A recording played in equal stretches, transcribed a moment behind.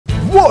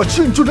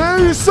Watching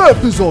today's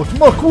episode,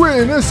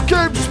 McQueen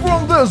escapes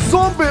from the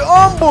zombie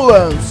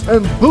ambulance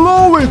and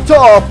blow it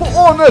up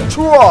on a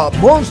trap.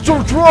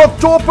 Monster truck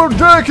topper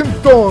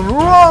Deckington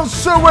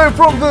runs away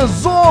from the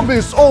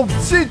zombies of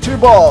City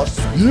Boss.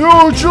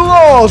 Huge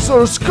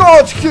lasers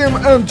cut him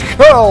and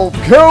help.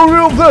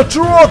 Carry of the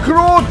truck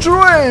road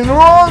train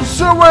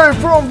runs away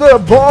from the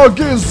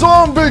buggy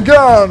zombie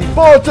gang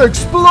but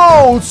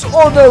explodes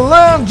on a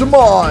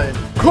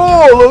landmine.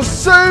 Cole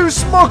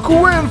saves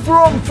McQueen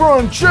from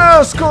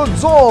Francesco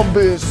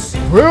zombies.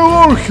 Will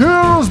our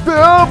heroes be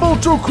able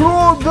to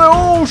cross the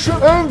ocean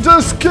and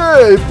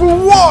escape?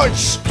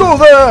 Watch to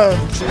the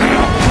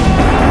end!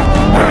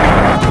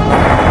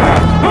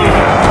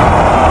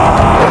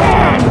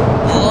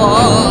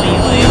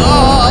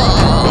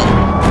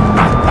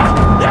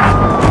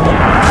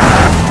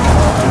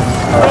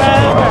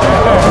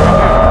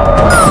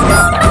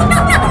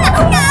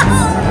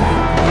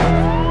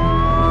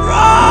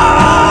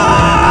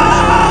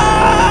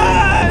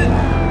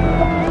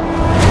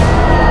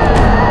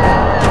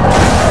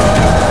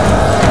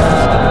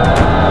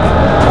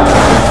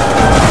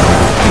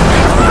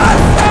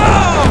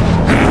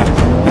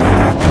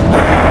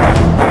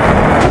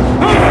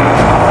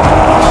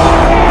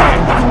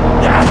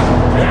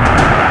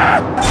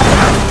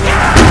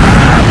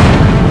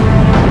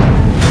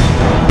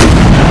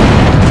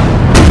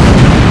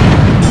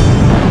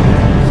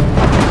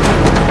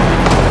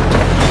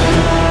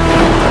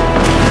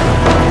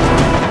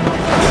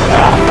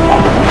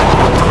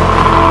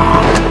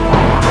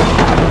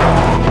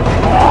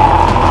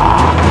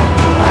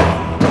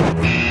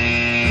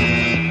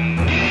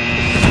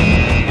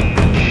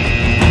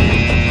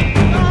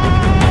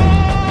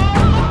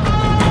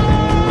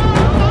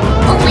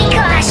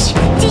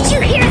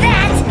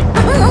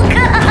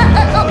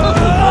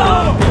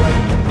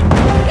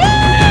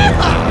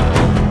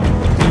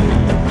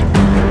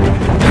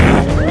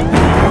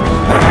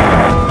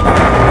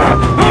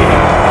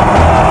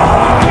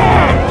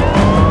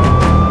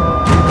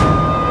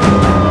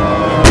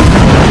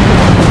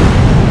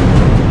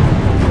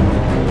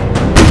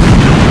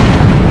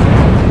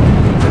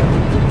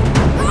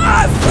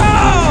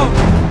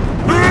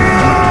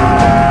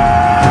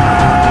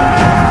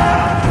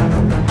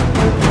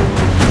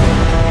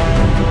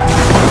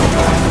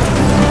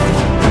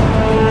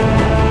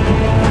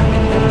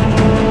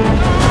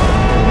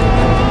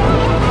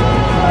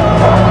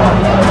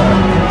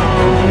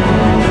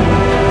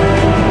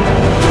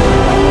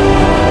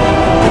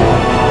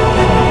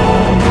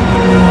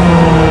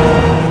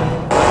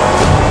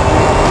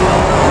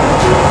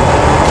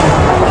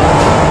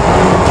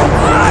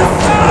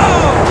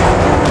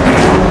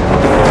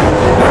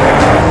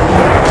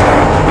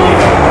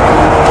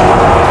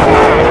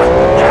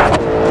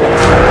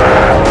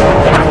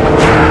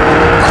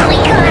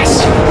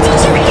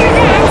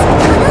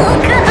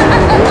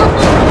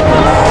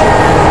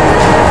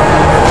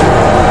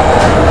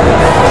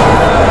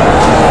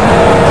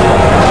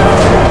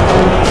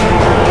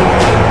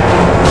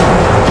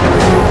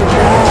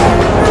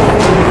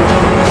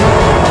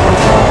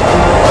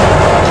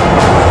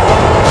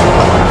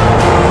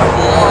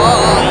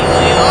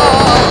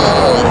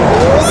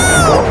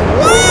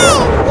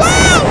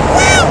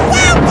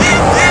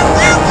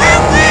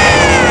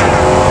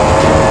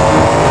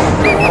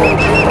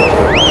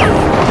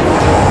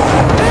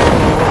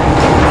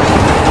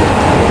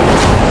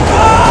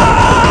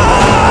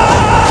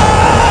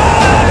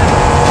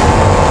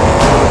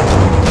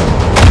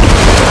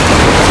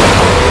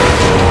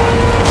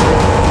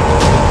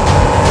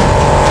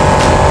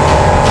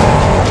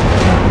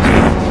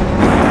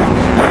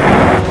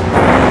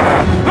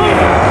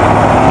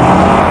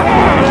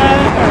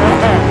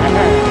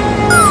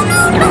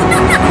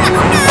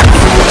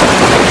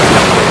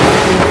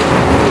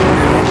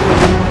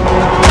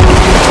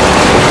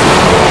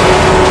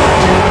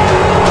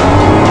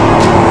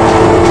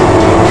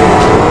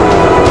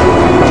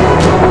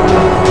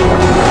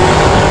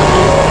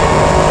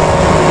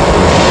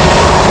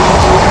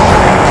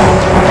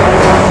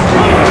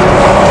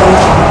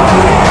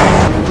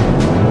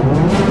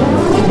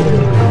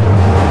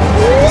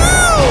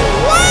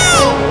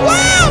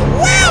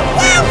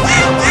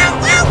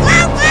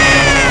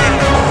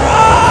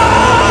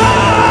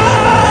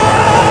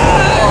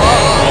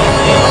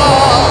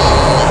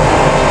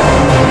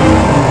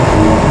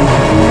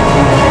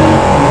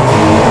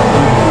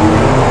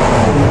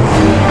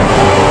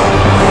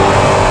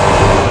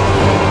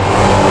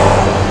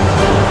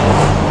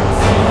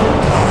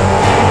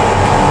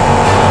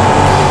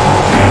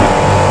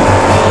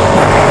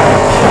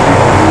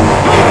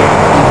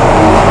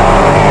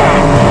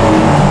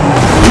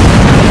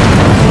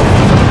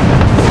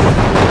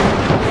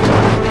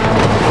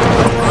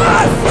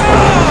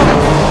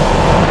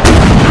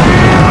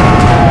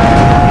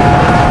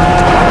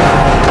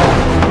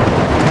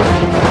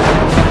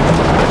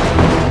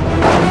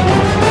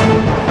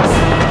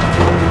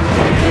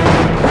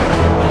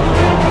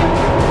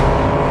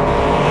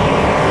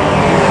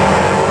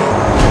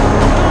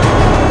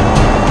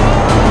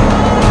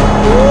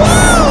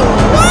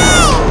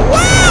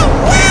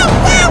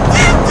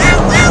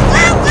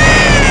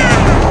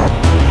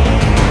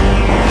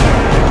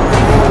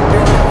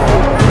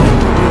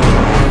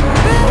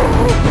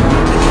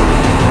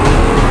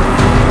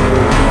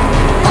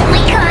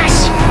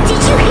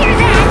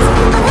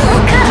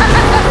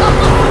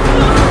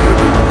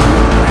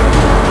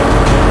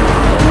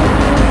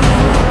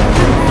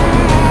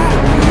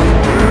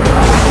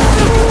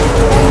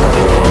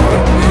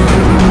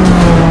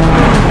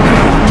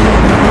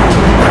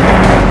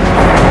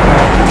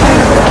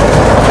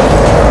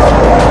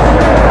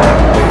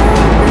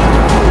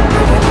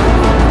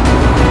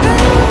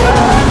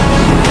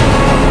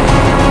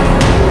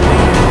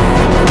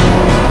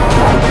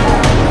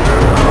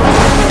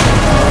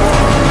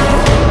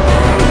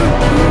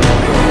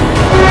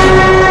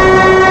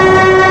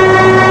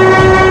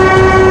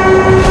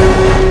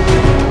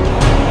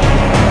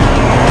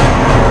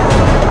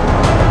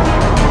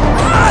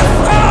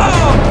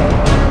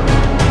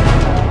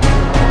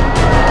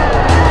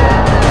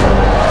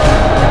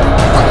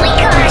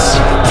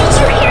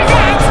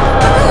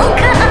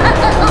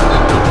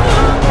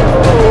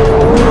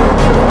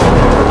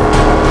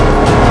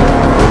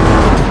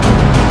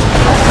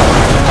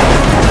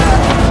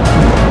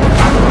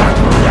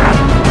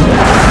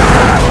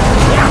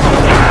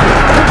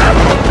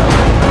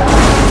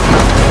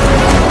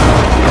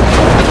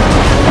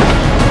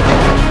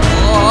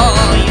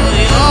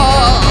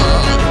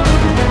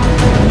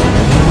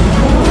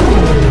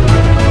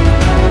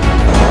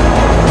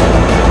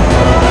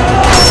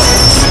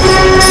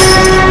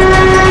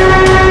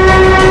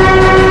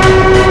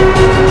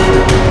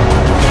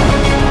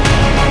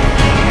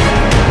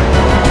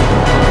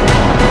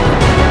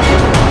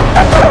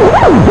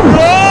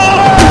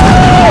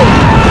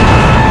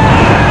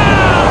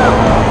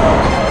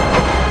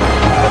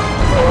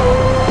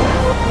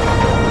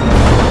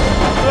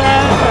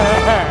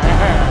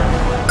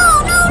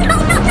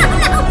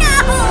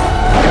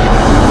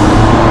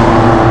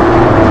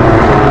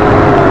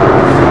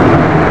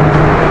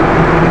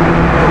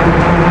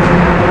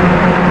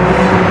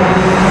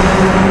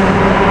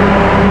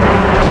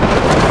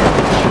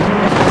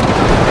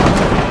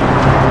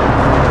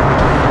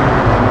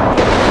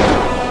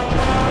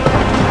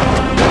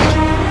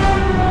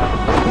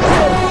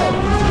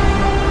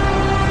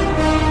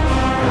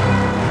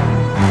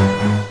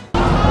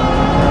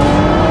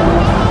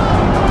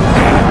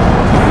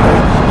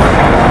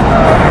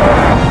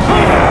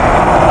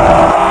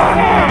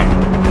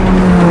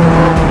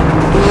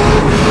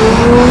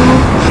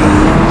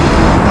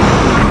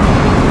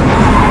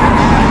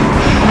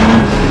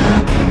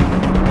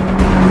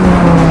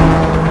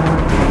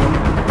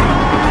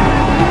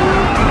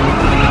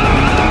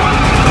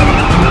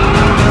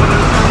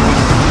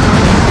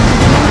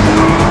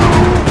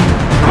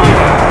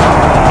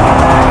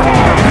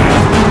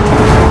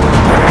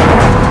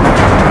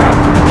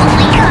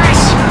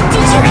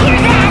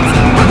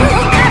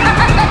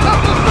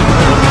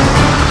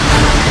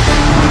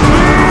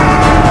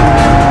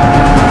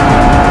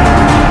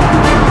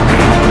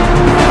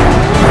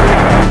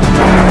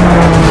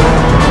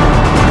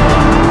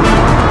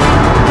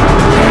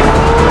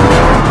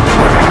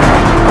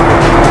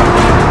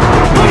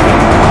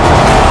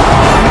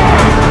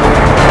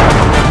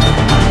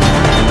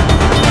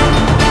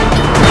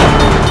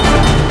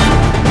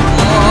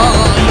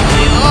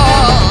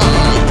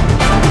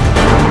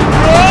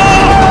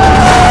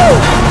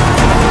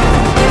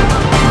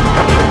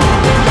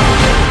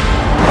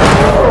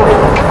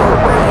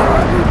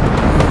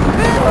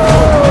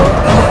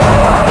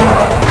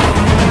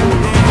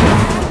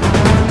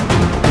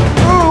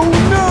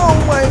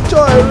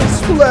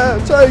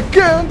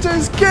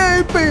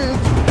 escape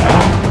it!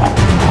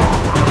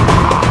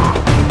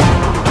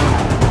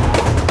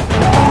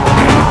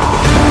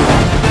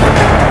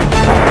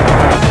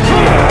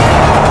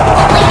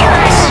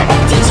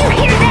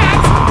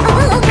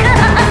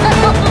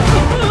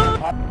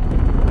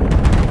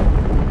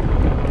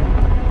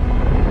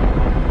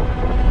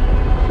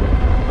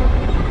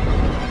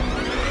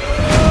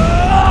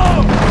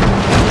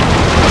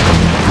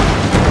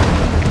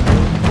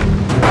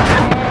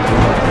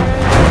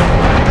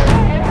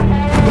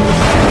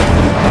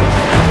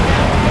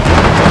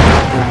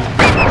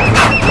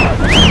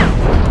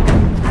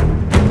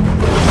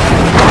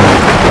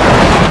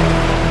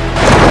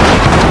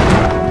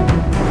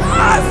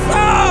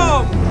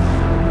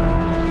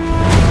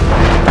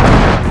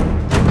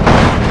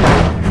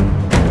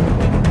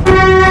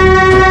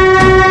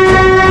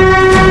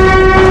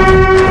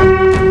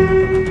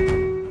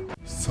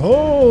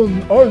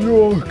 Are you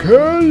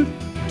okay?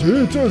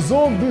 Did a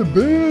zombie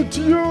beat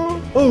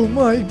you? Oh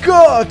my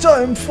god,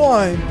 I'm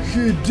fine.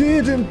 He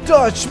didn't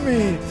touch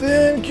me.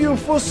 Thank you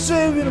for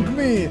saving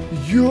me.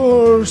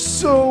 You're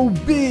so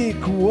big.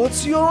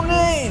 What's your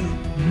name?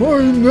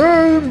 My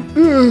name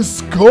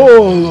is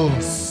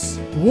Colos.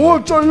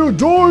 What are you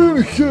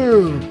doing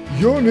here?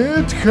 You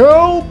need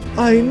help?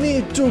 I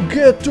need to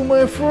get to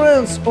my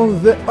friends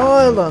on the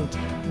island,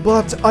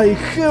 but I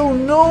have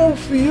no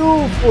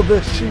fuel for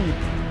the ship.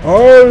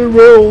 I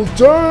will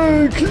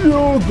take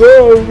you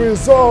there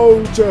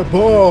without a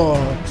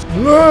boat.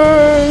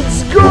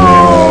 Let's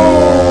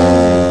go!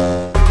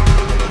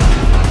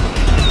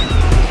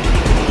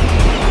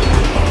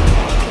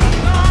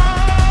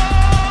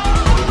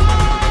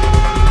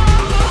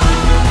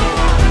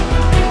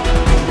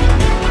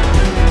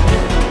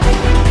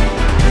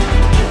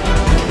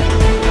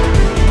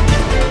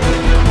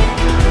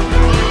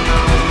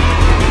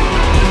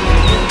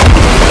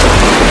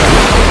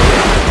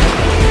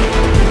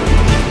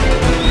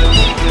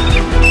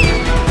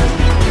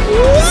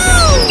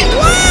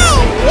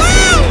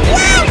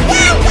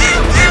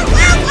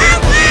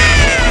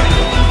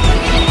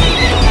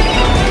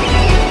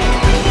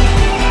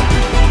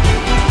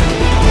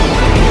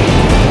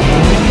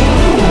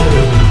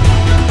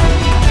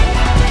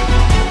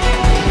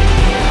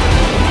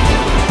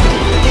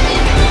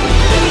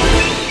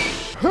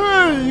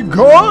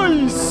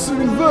 Guys,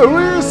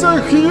 there is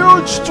a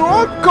huge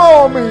truck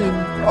coming.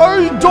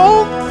 I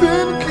don't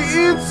think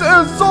it's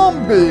a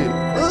zombie.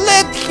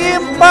 Let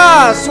him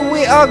pass.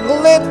 We are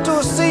glad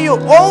to see you,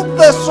 all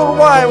the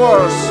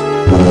survivors.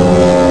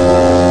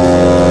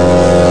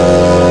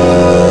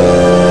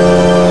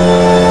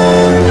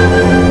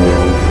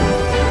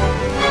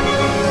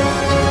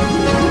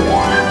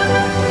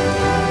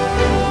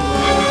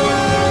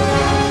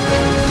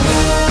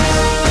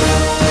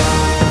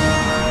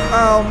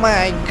 Oh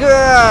my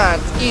god,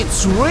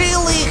 it's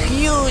really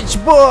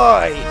huge,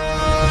 boy!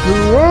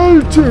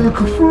 Greeting,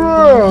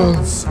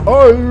 friends!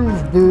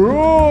 I've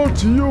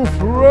brought you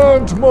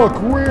friend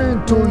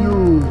McQueen to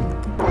you.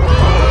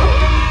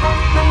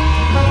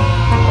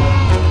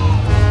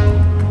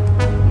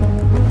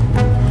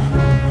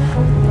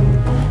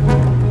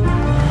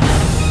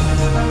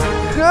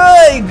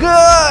 Hi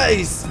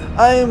guys!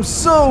 I am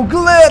so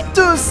glad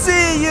to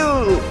see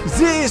you!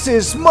 This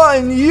is my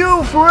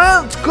new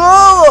friend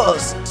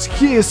Colos!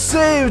 He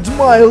saved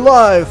my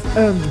life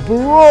and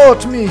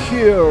brought me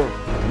here!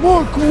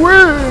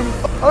 McQueen!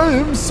 I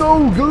am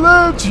so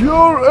glad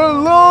you're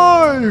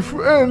alive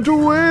and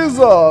with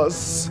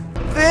us!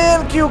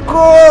 Thank you,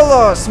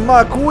 Colos,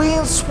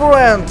 McQueen's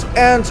friend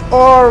and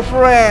our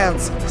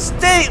friends!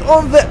 Stay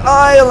on the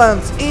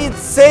island, it's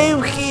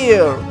safe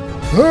here!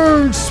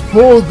 Thanks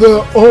for the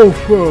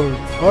offer!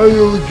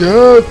 I'll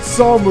get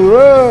some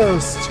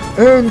rest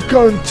and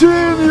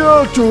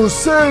continue to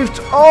save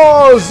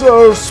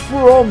others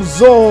from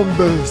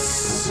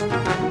zombies.